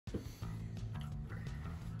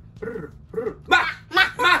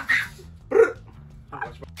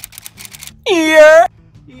Yeah.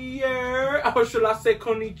 Yeah. Or should I say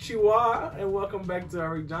konnichiwa? And welcome back to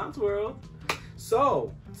Erick Jhon's world.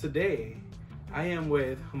 So today I am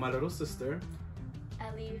with my little sister,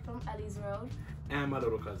 Ellie from Ellie's World, and my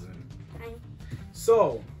little cousin. Hi.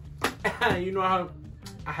 So you know how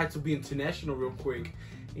I had to be international real quick.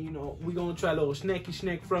 And, you know, we're gonna try a little snack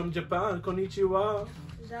from Japan. Konnichiwa.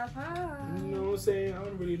 Japan. You know what I'm saying? I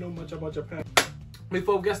don't really know much about Japan.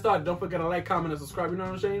 Before we get started, don't forget to like, comment, and subscribe. You know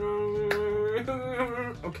what I'm saying?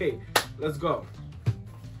 Okay, let's go.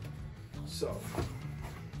 So.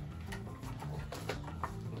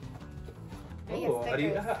 Oh,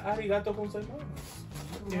 arigato gozaimasu.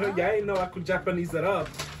 Yeah, I didn't know I could Japanese it up.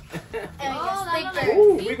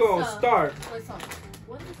 Oh, we're gonna start.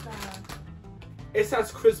 What is that? It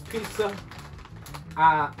says Chris Pizza.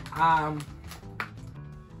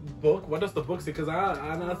 Book. What does the book say? Because I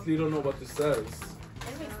honestly don't know what this says.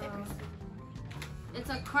 It's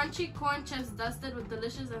a crunchy corn chips dusted with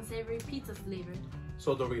delicious and savory pizza flavor.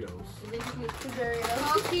 So Doritos.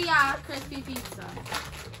 Tortilla crispy pizza.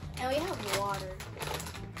 And we have water.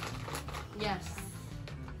 Yes.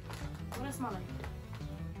 What does it smell like?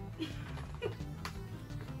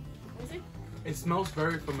 Is it? It smells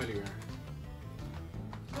very familiar.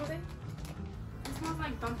 Okay. It smells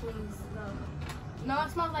like dumplings though. No,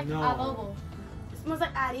 it smells like adobo. It smells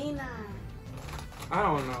like harina. I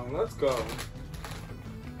don't know. Let's go.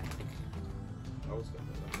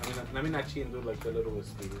 Let me not cheat and do like the little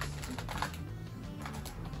whiskies.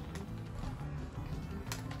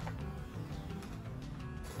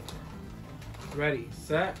 Ready,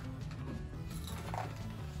 set.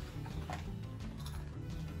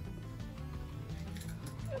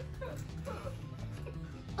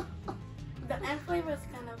 The end flavor is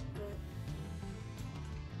kind of good.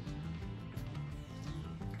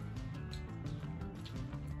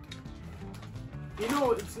 You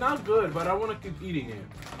know, it's not good, but I want to keep eating it.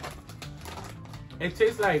 It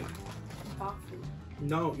tastes like Dog food.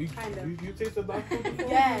 no. You taste the dog food?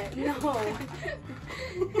 Yeah, no.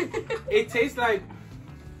 It tastes like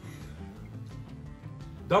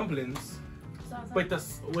dumplings, with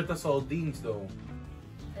the sardines though.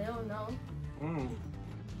 I don't know.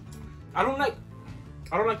 I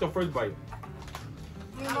don't like the first bite.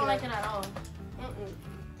 I don't like it at all.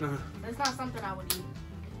 It's not something I would eat.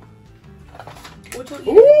 Which one?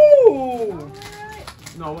 Ooh!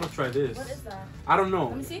 No, I want to try this. What is that? I don't know.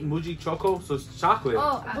 Let me see. Muji Choco, so it's chocolate.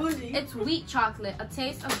 Oh, it's wheat chocolate, a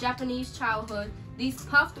taste of Japanese childhood. These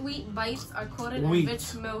puffed wheat bites are coated in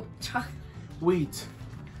rich milk chocolate. Wheat.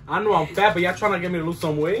 I know I'm fat, but y'all trying to get me to lose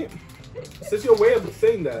some weight? Since your way of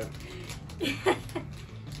saying that.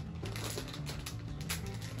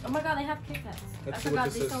 Oh my god, they have Kit Kats. Let's I see forgot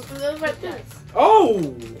what this is. those right there.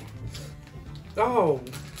 Oh! Oh. What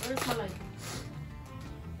does it smell like?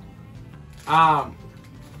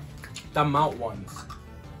 The mount ones.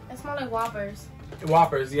 It smells like Whoppers.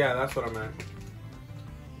 Whoppers, yeah, that's what I meant.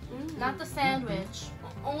 Not the sandwich.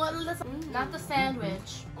 Not the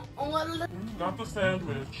sandwich. Not the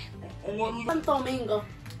sandwich. Domingo.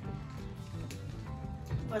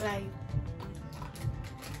 But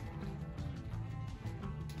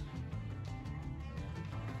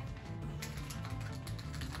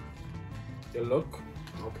They look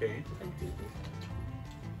okay.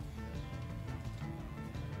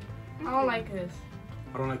 I don't like this.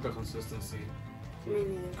 I don't like the consistency. Me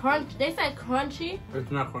neither. Crunch. They said crunchy. It's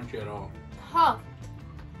not crunchy at all. Tough.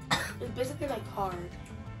 It's basically like hard.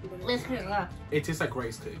 It tastes like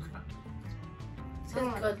rice cake. It's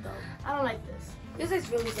good though. I don't like this. This is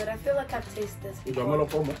really good. I feel like I've tasted this Yo before. me lo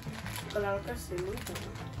como. Claro que sí, muy bueno.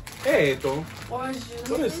 Hey, esto. Orange juice.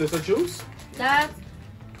 What is this, a juice? That's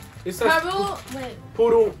It says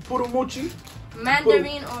puro mochi.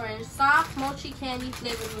 mandarin orange. Soft mochi candy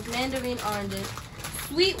flavored with mandarin oranges.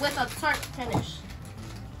 Sweet with a tart finish.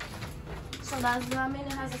 So that's what I mean.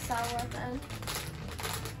 It has a sour at the end.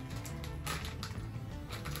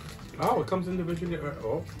 Oh, it comes individually.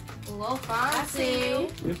 Oh. Well, fancy.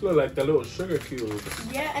 This look like the little sugar cubes.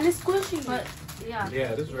 Yeah, and it's squishy. But yeah.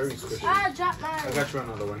 Yeah, this is very squishy. I dropped mine. I got you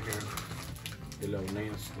another one here. You little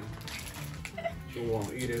nasty. You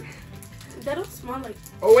won't eat it. They don't smell like.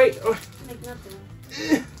 Oh wait. Oh. Like nothing.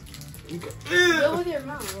 Okay. Go with your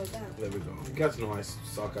mouth like that. There we go. You guys know I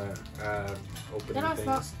suck at opening They don't things.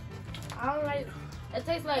 smell. I don't like. It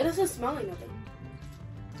tastes like. It doesn't smell like nothing.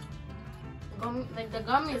 Like the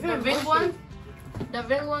gummies, the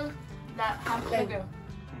ring one, that have sugar.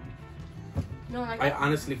 No, like I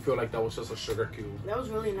honestly feel like that was just a sugar cube. that was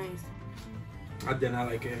really nice. I did not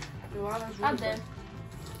like it. Wow, that's really good.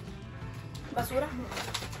 Basura.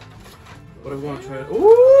 What are we gonna try?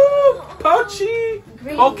 Ooh, poachy,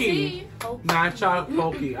 Green pokey, tea. matcha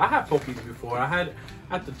pokey. I had pokies before. I had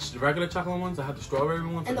the regular chocolate ones. I had the strawberry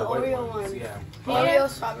ones And the white Oreo ones. ones. Yeah. Oreo,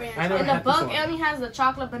 strawberry, and I never In the had this book, one. it only has the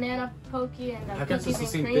chocolate banana pokey and the I guess cookies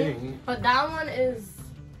it's the and same cream. thing. But that one is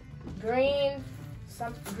green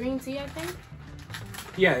tea, I think.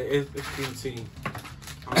 Yeah, it's green tea.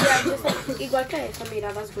 Yeah, just like igual que eso.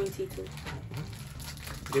 Mira, that's green tea too.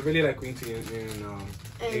 They really like green tea in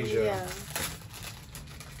And Asia. yeah.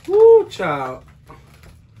 Woo, child.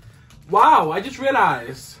 Wow, I just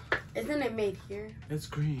realized Isn't it made here? it's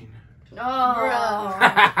green. Oh.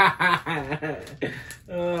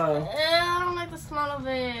 Oh. I don't like the smell of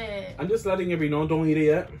it. I'm just letting it be known. Don't eat it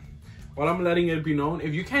yet. While I'm letting it be known,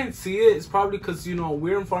 if you can't see it, it's probably because, you know,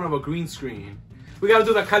 we're in front of a green screen. We gotta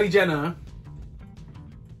do the Kylie Jenner.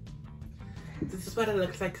 This is what it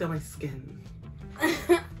looks like on my skin.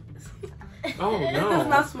 Oh, It no. does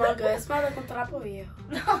not smell good. It smells like un trapo viejo.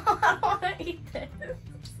 No, I don't want to eat this.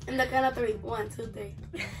 In the count of 3. 1, 2, 3.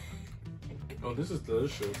 Oh, this is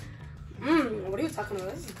delicious. What are you talking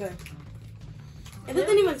about? This is good. It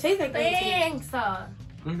doesn't even taste like green tea. Thanks.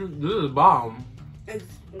 This is bomb.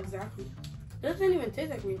 Exactly. It doesn't even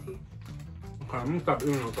taste like green tea. Okay, I'm gonna stop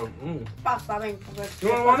eating it. Pasta, ven. You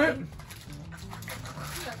don't want it?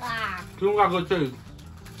 Ah. You don't got good taste.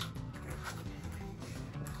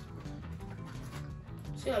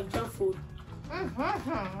 She like junk food.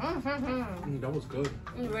 That was good.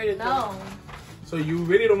 Really No. So you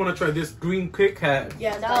really don't want to try this green Kit Kat?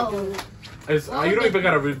 Yeah, No. It's, you don't even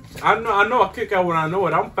gotta. I know a Kit Kat when I know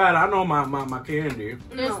it. I'm fat. I know my candy.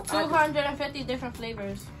 There's No, 250 different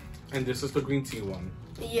flavors. And this is the green tea one.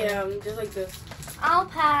 Yeah, just like this. I'll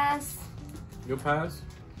pass. You pass?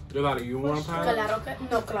 Yolanda, you want to pass? Claro que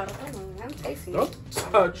no, claro que no. I'm tasting. Don't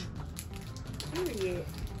touch. Yeah.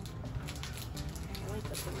 I like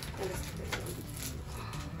this one.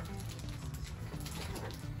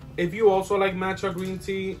 If you also like matcha green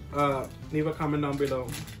tea, leave a comment down below.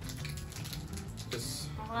 Just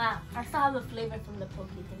Wow. I still have the flavor from the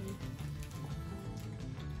pokey thingy.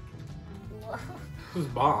 this is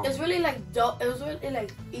bomb. It's really like it was really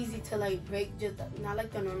like easy to like break, just not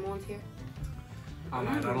like the normal ones here. I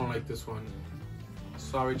don't like this one.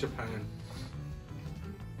 Sorry, Japan.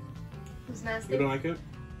 It's nasty. You don't like it?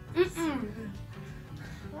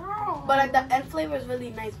 No. But like the end flavor is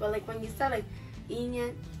really nice. But like when you start like eating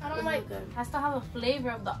it, I don't it's like. good. I still have a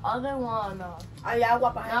flavor of the other one. No. Ay,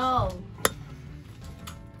 agua para eso.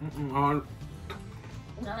 No.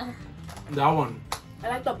 That one. I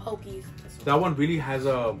like the pokies. That one really has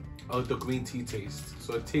the green tea taste.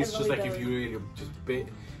 So it tastes It just really like if does. you really just bit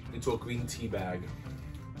into a green tea bag.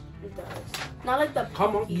 It does. Not like the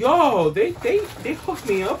Come on, pokies. yo, they hooked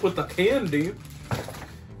me up with the candy.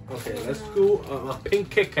 Okay, let's do a pink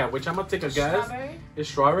Kit Kat, which I'm gonna take a guess. Strawberry It's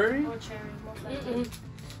strawberry. or cherry? Most likely.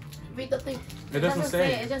 Read the thing. It doesn't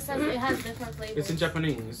say. It just says it has different flavors. It's in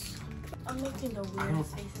Japanese. I'm making the don't-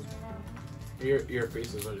 weirdest faces right now. Your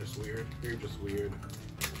faces are just weird. You're just weird.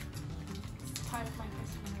 It's part of my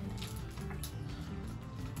personality.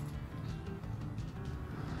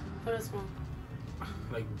 What does it smell?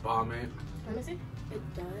 Like vomit. Let me see.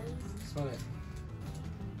 It does. Smell it.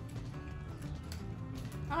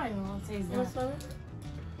 I don't even want to taste You want to that. smell it?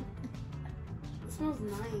 It smells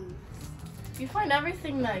nice. You find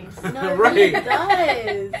everything nice. No, it Right. really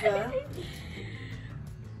does.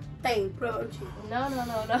 Thank bro.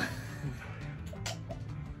 No.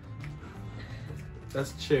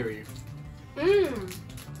 That's cherry. Mmm.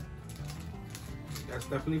 That's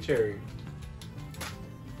definitely cherry.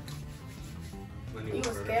 You were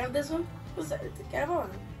scared of this one? What's that? Scared of one?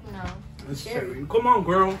 No. It's cherry. cherry. Come on,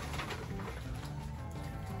 girl.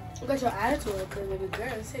 Look at your attitude, cause like a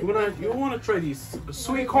girl. You wanna try these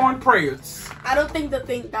sweet corn Prayers? I don't think the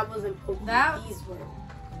thing that was in Pokemon. That- These were.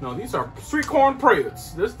 No, these are sweet corn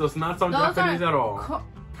Prayers. This does not sound Those Japanese are at all.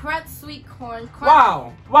 Pret sweet corn.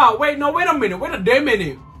 Wow. Wait a minute. Wait a damn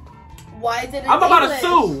minute. Why did it? I'm about English? to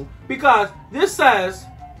sue because this says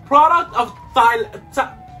product of Thailand.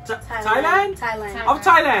 Thailand. Of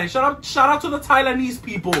Thailand. Shout out to the Thailandese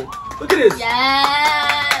people. Look at this.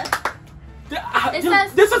 Yes. It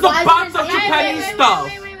says- This is a Why box is of it- Japanese stuff.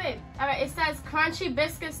 Wait. Alright, it says crunchy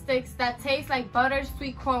biscuit sticks that taste like buttered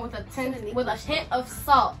sweet corn with a hint of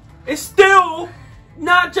salt. It's still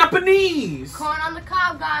not Japanese. Corn on the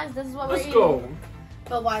cob, guys. This is what Let's we're go. eating.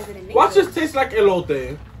 But why is it in English? Watch this taste like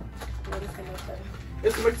elote. What is elote?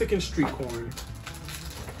 It's Mexican street corn.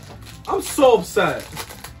 I'm so upset.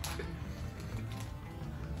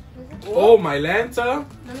 Oh my Lanta.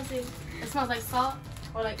 Let me see. It smells like salt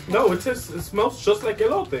or like. No, it smells just like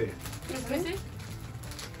elote. Let me see.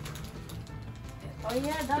 Oh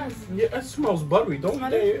yeah, it does. Yeah, it smells buttery. Don't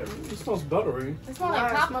Smell they? It smells buttery. It smells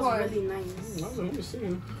like It popcorn. smells really nice. Well, let me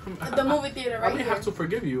see. The movie theater, I right may here. have to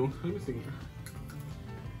forgive you. Let me see.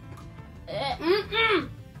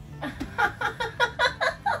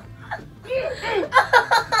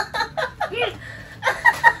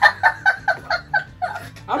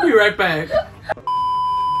 I'll be right back.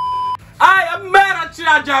 I am mad at you,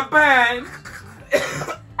 Japan.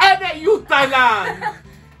 And at you, Thailand.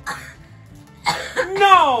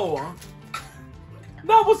 No.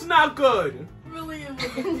 That was not good. Really?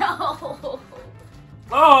 No.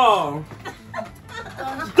 Oh.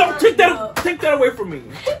 Don't take that away from me.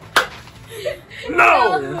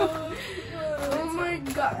 No. Oh my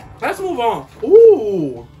god. Let's move on.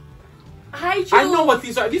 Ooh. Hi, chews. I know what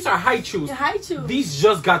these are. These are high chews. Hi, chews. These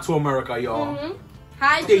just got to America, y'all.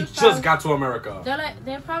 Hi, They chews, just got to America.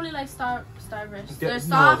 They're probably like Starburst. They're- They're no,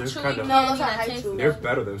 soft, they're chewy kinda- No, candy those are that high tastes chews. They're good.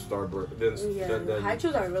 better than Starburst. Than Hi,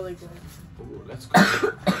 chews are really good. Ooh, let's go.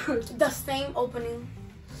 The same opening.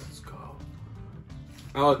 Let's go.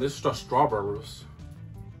 Oh, this is the strawberries.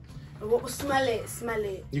 Smell it. Smell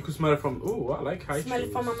it. You can smell it from. Ooh, I like high Smell chews.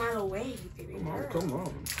 it from a mile away, baby. Come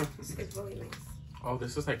on. It's really nice. Oh,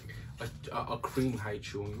 this is like a cream high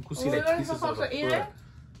chew. You can see Oh, like you're pieces of supposed to eat it.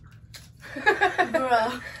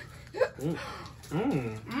 Bruh.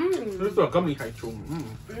 This is a gummy high chew.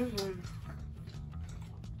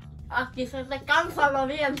 Aquí se te cansan los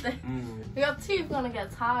dientes. Mm. Your teeth gonna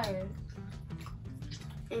get tired.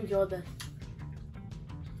 Enjoy this.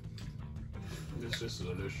 This is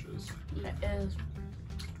delicious. It is.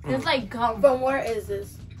 It's like gum. From where is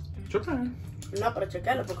this? Japan. No, pero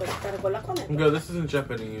chequealo porque te recuerdas con esto. Girl, this is in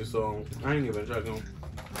Japanese, so I ain't even checking.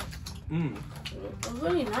 It's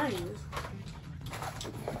really nice.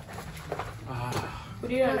 We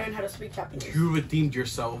need to learn how to speak Japanese. You redeemed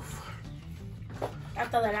yourself.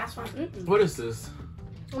 After the last one. What is this?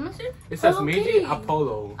 Let me see. It says Hello Meiji Kitty.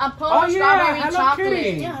 Apollo. Apollo Oh, yeah, strawberry Hello chocolate.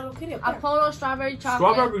 Kitty. Yeah, Hello Kitty. Up there. Apollo strawberry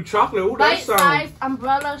chocolate. Strawberry chocolate. Ooh, that sounds. Bite-sized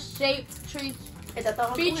umbrella-shaped treats Está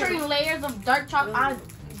todo featuring layers of dark chocolate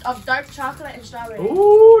and strawberry.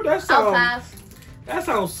 Ooh, that I'll sounds. pass. That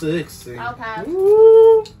sounds sexy. I'll pass.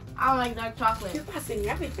 Ooh. I don't like dark chocolate. You're passing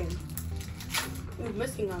everything. You're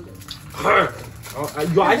missing on this.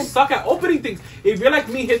 Yo, I suck at opening things. If you're like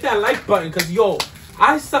me, hit that like button, cause yo,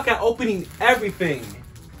 I suck at opening everything.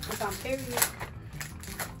 It's on period.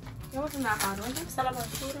 It wasn't that hard, was it? Está la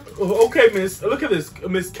basura. Oh, okay, Miss. Look at this,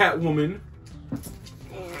 Miss Catwoman.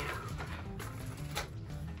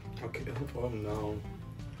 Okay. Oh no.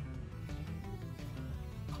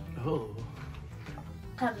 Oh.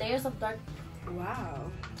 Have layers of dark.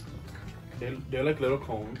 Wow. They're like little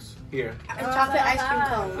cones. Here. It's chocolate ice cream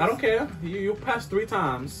cones. I don't care. You passed 3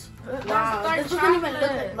 times. Wow. Dark This doesn't even look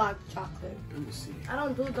chocolate. like dark chocolate. Let me see. I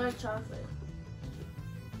don't do dark chocolate.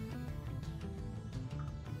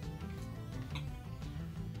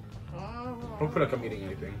 I don't feel like I'm eating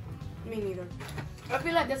anything. Me neither. I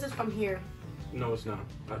feel like this is from here. No, it's not.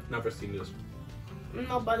 I've never seen this.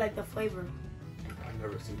 No, but like the flavor. I've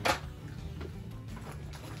never seen it.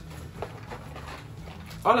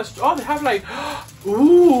 Oh, they have like,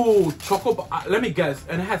 ooh, choco. Let me guess.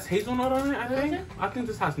 And it has hazelnut on it, I think. I think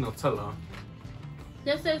this has Nutella.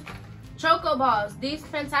 This is Choco Balls. These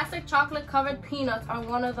fantastic chocolate-covered peanuts are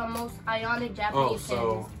one of the most ionic Japanese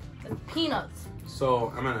candies. It's peanuts.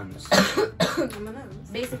 So, M&M's. M&M's.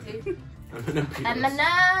 Basically. M&M peanuts.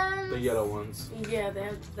 M&M's. The yellow ones. Yeah, they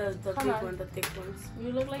have the Come big on. one, the thick ones.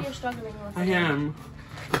 You look like you're struggling with I it. am.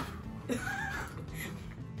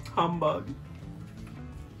 Humbug.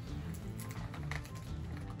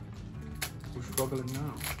 Who's struggling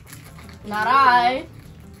now? Not I.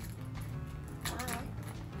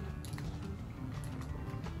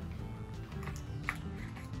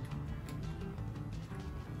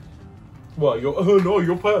 Well,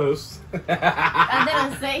 you'll pass. I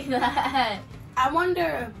didn't say that. I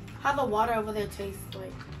wonder how the water over there tastes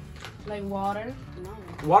like. Like water. No.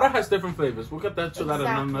 Water has different flavors. We'll get that to that in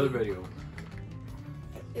another Exactly. video.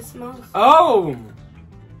 It smells. Oh,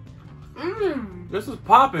 Mmm. this is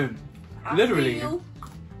popping. Literally.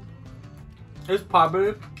 It's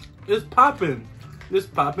popping. It's popping. It's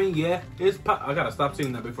popping. Yeah, it's pop. I gotta stop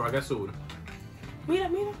saying that before I get sued. Mira,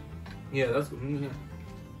 mira. Yeah, that's good. Yeah.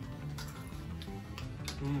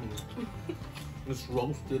 It's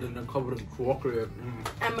roasted and then covered in chocolate.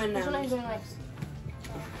 Which one are you M&M's. doing next?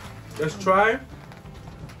 Let's try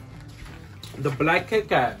the black Kit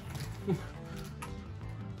Kat.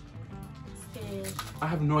 I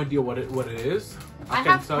have no idea what it is. I can't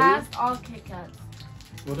have tell passed all Kit Kats.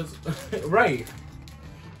 you. What is right?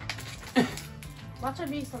 Watch it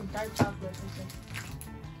be some dark chocolate or something.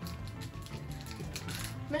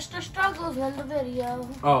 Mr. Struggles in the video.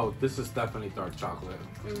 Oh, this is definitely dark chocolate.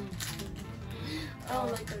 I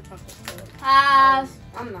don't like dark chocolate. Pass.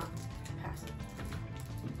 I'm not. Pass.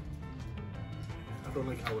 I don't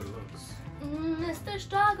like how it looks. Mr.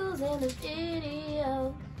 Struggles in the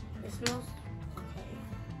video. It smells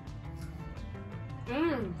okay.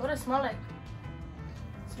 What does it smell like?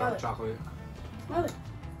 Smell Dark it. chocolate. Smell it.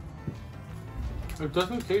 It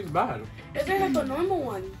doesn't taste bad. Is there like a normal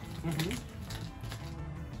one? Mm-hmm.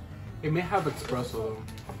 It may have espresso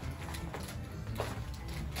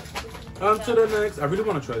though. On to the next. I really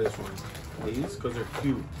want to try this one. These, because they're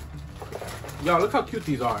cute. Y'all, look how cute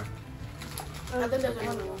these are. I think there's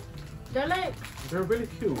another one. They're really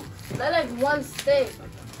cute. They're like one stick.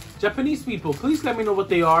 Japanese people, please let me know what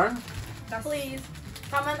they are. Please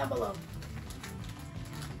comment down below.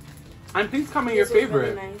 And please comment your This is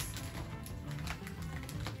favorite. Really nice.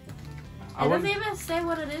 It doesn't even say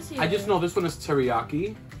what it is here. I just know this one is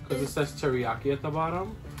teriyaki because it says teriyaki at the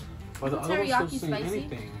bottom. But the other ones don't teriyaki say spicy?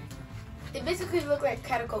 anything. It basically looks like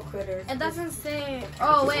caticle critters. It doesn't say.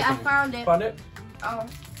 Oh wait, I found it. Found it?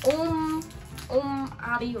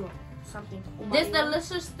 Ario. Something. This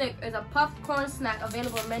delicious stick is a puffed corn snack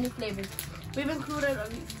available in many flavors. We've included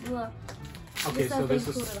Okay, so this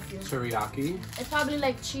is included a few. teriyaki. It's probably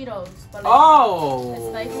like Cheetos. But like, Oh! It's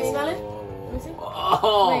spicy. Smell it? Let me see.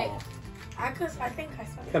 Oh! Wait. I think I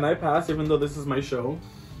saw it. Can I pass even though this is my show?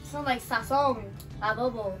 It smells like sazon,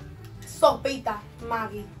 adobo. Sopita,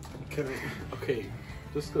 Maggie. Can I? Okay,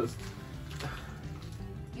 just because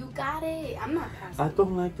You got it. I'm not passing. I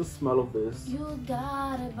don't like the smell of this. You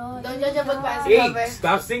got it, boy. Don't judge a book by its Hey, cover.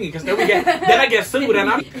 stop singing because then I get sued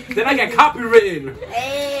and then I get copywritten.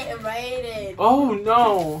 Hey, rated. Oh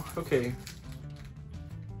no. Okay.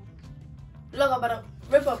 Look, I'm about to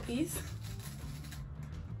rip a piece.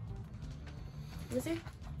 Let me see.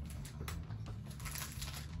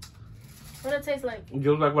 What it tastes like?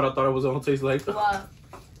 You look like what I thought it was gonna taste like. What?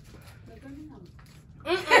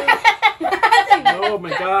 Oh my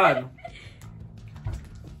god.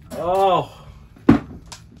 Oh.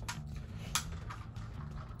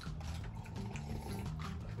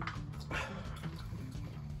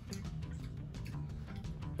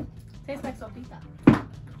 Tastes like sopita.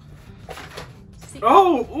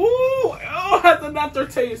 Oh. Ooh. Oh, it has an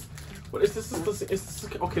aftertaste. What is this? Is this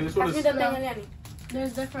okay, this one Pass me is. the thing again.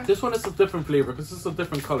 There's different. This one is a different flavor because this is a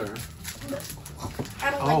different color.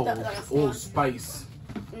 I don't Oh. like the Oh, smell. spice.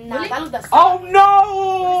 Nah, that looks the Oh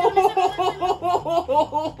no!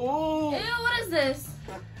 Ew, what is this?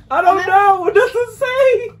 I don't know. What does it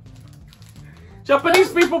say?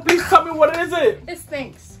 Japanese people, please tell me what is it? It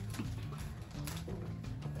stinks.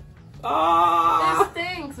 Ah! It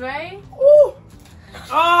stinks, right? Ooh.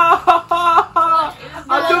 Ah!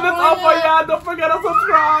 I'll do this all for y'all. Don't forget to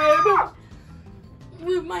subscribe.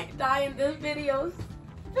 We might die in this video.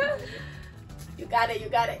 You got it, you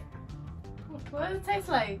got it. What does it taste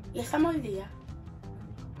like? Ya estamos al día.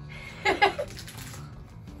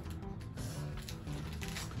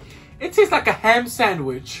 It tastes like a ham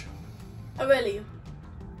sandwich. Oh, really?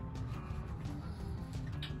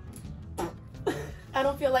 I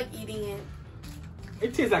don't feel like eating it.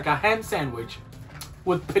 It tastes like a ham sandwich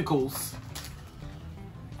with pickles.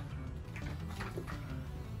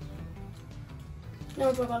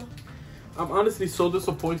 No, bro. I'm honestly so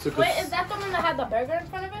disappointed. Wait, is that the one that had the burger in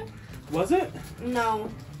front of it? Was it? No.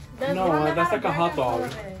 There's No, one that that's had like a hot burger in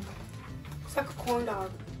dog. front of it. It's like a corn dog.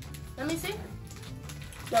 Let me see.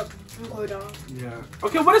 Look, corn dog. Yeah.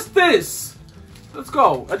 Okay, what is this? Let's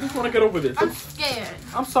go. I just want to get over this. I'm scared.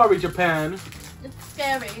 I'm sorry, Japan. It's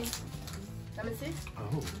scary. Let me see.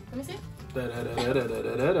 Oh. Let me see.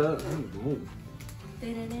 Da-da-da-da-da-da-da. Ooh.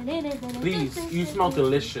 Please, you smell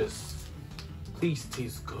delicious. Please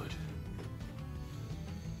taste good.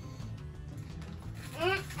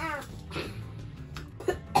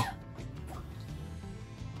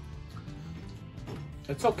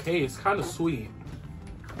 It's okay. It's kind of sweet.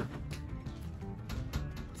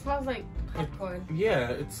 It smells like popcorn. Yeah,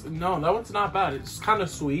 it's no. That one's not bad. It's kind of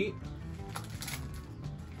sweet.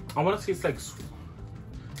 I want to say it's like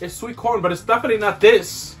it's sweet corn, but it's definitely not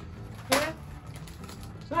this. Yeah.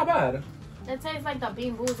 It's not bad. It tastes like the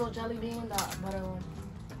Bean Boozled jelly bean, the butter one,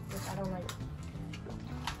 which I don't like.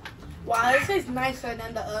 Wow, this tastes nicer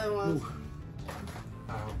than the other ones. Ooh.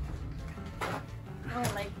 Wow. I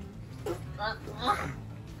don't like.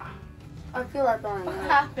 I feel like throwing What it.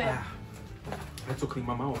 happened? I have to clean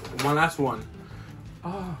my mouth. One last one.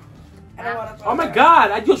 Oh. I don't want to. Oh my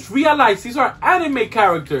god, I just realized these are anime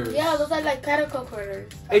characters. Yeah, those are like character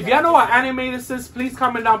critters. If y'all know what anime this is, please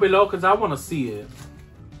comment down below because I want to see it.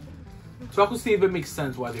 So I can see if it makes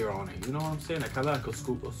sense why they're on it. You know what I'm saying? Like, kind of like a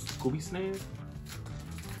Scooby Snake.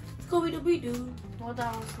 Scooby-Dooby-Doo. What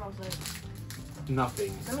that one smells like?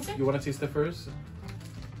 Nothing. Let me see. You want to taste it first?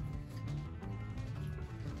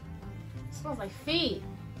 It smells like feet.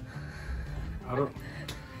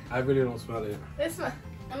 I really don't smell it. This one.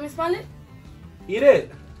 Let me smell it. Eat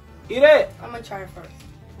it. Eat it. I'm gonna try it first.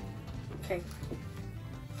 Okay.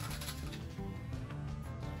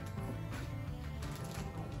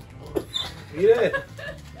 Eat it.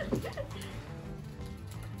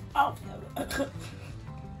 Oh.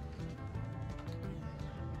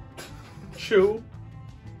 Chew.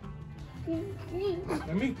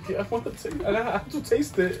 Let me. I want to taste. I have to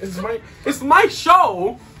taste it. It's my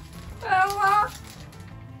show.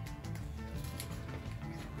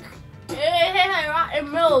 It like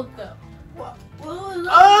rotten milk. What was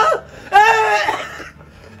that?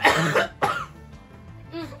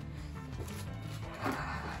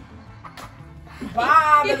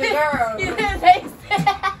 Bye, baby girl. You didn't taste it.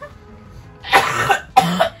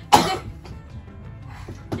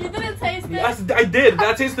 You didn't taste it. Yes, I did.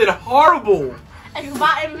 That tasted horrible. Like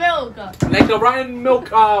rotten milk. Like the rotten milk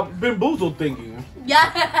bamboozle thingy.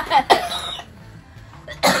 Yeah.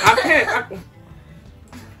 I can't.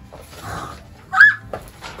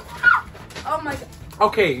 Oh my god.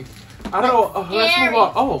 Okay. I don't know. Let's move Scary.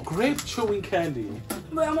 on. Oh, grape chewing candy.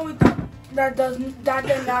 Wait, I'm gonna that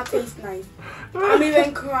did not taste nice. I'm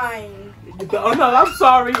even crying. Oh no, I'm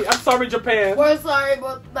sorry. I'm sorry, Japan. We're sorry,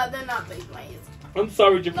 but that did not taste nice. I'm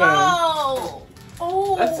sorry, Japan. No.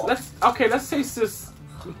 Oh. Let's taste this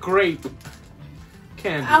grape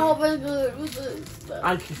candy. I hope it's good. What's this?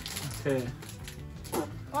 I can. Okay. Oh,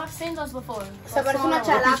 I've seen those before. Se parece una This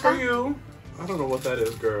is for chalaca. you. I don't know what that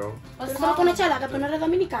is, girl. What's Pero con una small? chalaca, pero no eres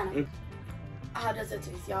dominicana. How does it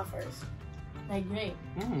taste? Y'all first. Like grape.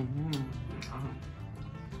 Mm-hmm.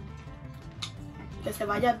 Que se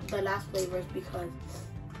vaya the last flavors because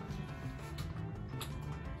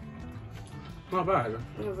Not bad.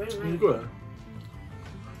 they're really It's nice. good.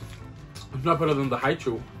 It's not better than the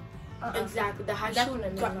Haichu. Exactly. The high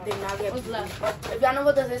Definitely shoe not. did not get. What's left? If y'all know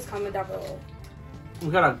what this is, comment down below. We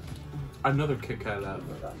got another Kit Kat left.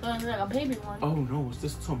 So it's like a baby one. Oh no, is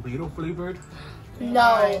this tomato flavored?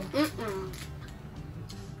 No. Mm-mm.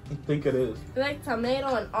 I think it is. It's like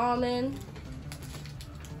tomato and almond.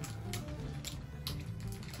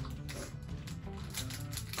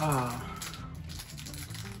 Ah.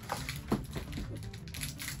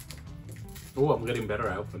 Oh, I'm getting better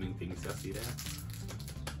at opening things. I see that.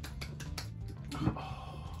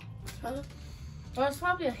 Smell it? Or it's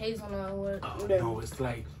probably a hazelnut wood. Oh no, it's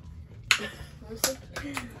like.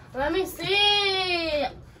 Let me see.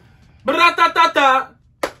 Bra-ta-ta-ta.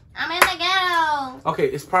 I'm in the ghetto. Okay,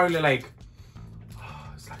 it's probably like.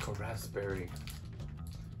 It's like a raspberry.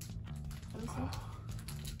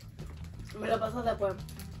 Me lo paso después.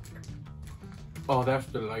 Oh, that's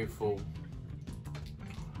delightful.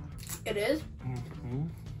 It is? Mm-hmm.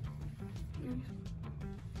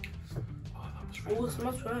 Oh, that was really Oh, it good.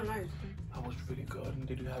 smells really nice. That was really good.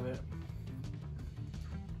 Did you have it?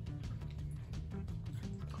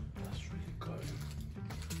 That's really good.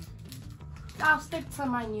 I'll stick to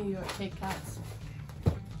my New York Kit Kats.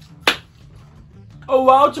 Oh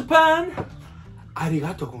wow, Japan!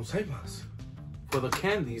 Arigato gozaimasu. For the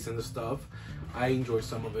candies and the stuff, I enjoy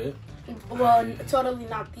some of it. Well, totally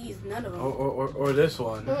not these. None of them. Or this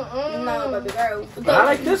one. No, baby girl. But I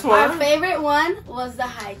like this one. My favorite one was the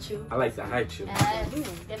Haichu. I like the Haichu. Yes. Give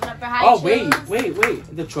it up for high Oh chews.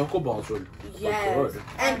 wait! The choco balls were Yes. good.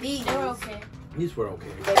 And these. They were okay. These were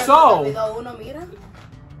okay. Pero So digo, uno mira.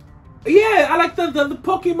 yeah, I like the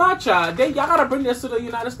Pokematcha. Y'all gotta bring this to the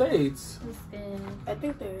United States. It's good. I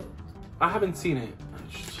think they're. I haven't seen it.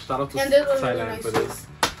 Shout out to And this was really Thailand nice for too.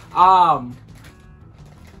 this.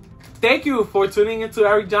 Thank you for tuning into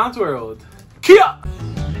Erick Jhon's World. Kia!